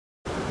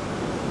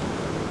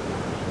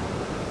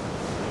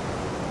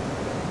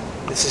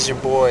This is your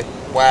boy,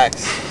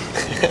 Wax.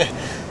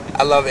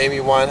 I love Amy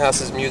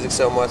Winehouse's music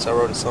so much, I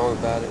wrote a song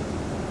about it.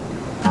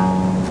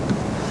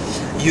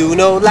 You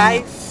know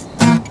life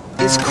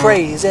is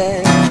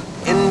crazy,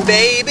 and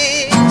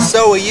baby,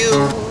 so are you.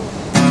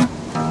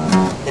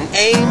 And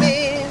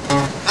Amy,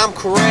 I'm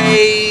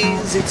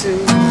crazy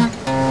too.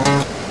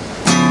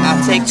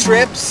 I take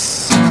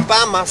trips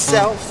by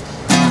myself,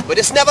 but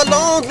it's never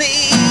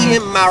lonely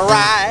in my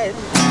ride.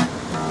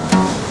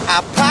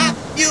 I pop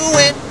you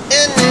in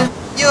and then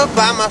you're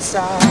by my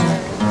side.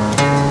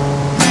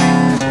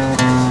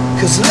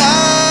 'Cause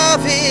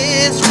love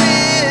is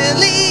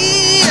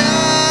really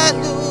a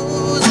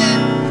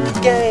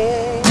losing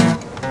game.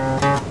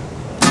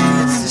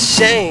 It's a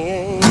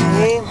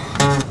shame.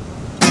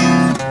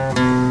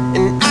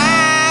 And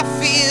I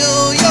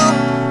feel your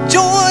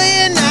joy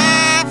and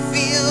I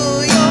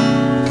feel your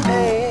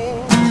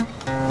pain.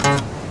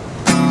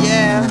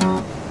 Yeah.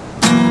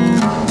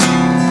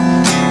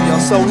 You're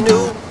so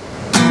new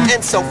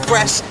and so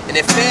fresh, and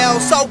it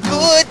feels so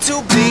good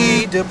to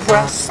be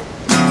depressed.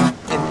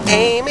 And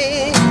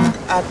Amy,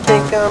 I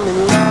think I'm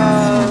in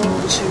love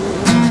with you.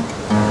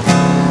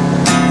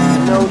 You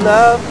know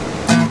love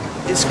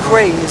is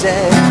crazy,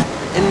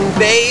 and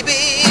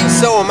baby,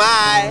 so am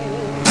I.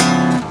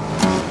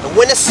 And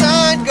when the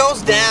sun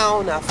goes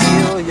down, I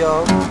feel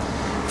your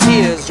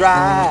tears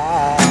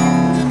dry.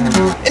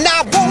 And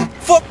I won't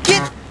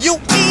forget you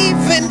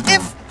even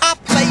if I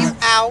play you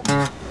out.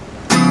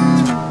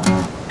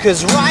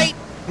 'Cause right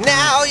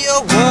now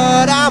you're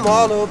what I'm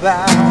all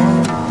about.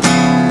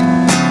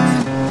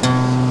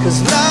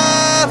 'Cause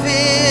love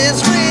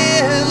is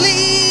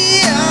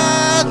really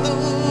a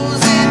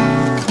losing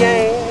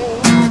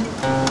game.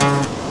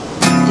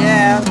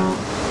 Yeah.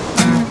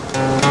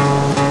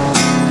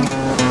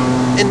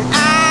 And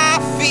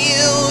I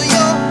feel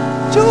your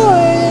joy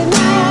and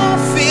I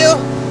feel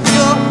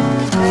your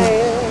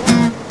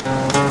pain.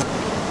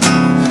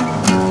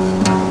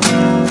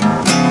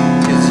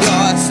 'Cause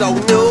you're so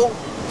new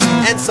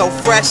and so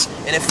fresh,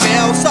 and it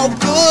feels so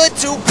good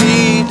to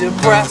be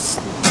depressed.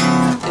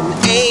 And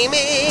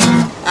Amy,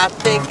 I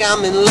think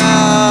I'm in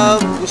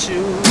love with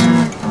you.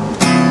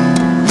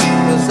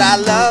 'Cause I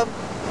love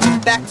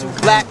Back to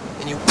Black,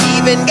 and you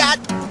even got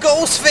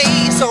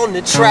Ghostface on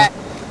the track.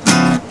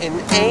 And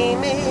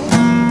Amy,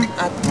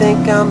 I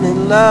think I'm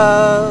in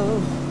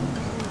love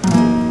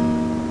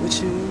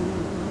with you.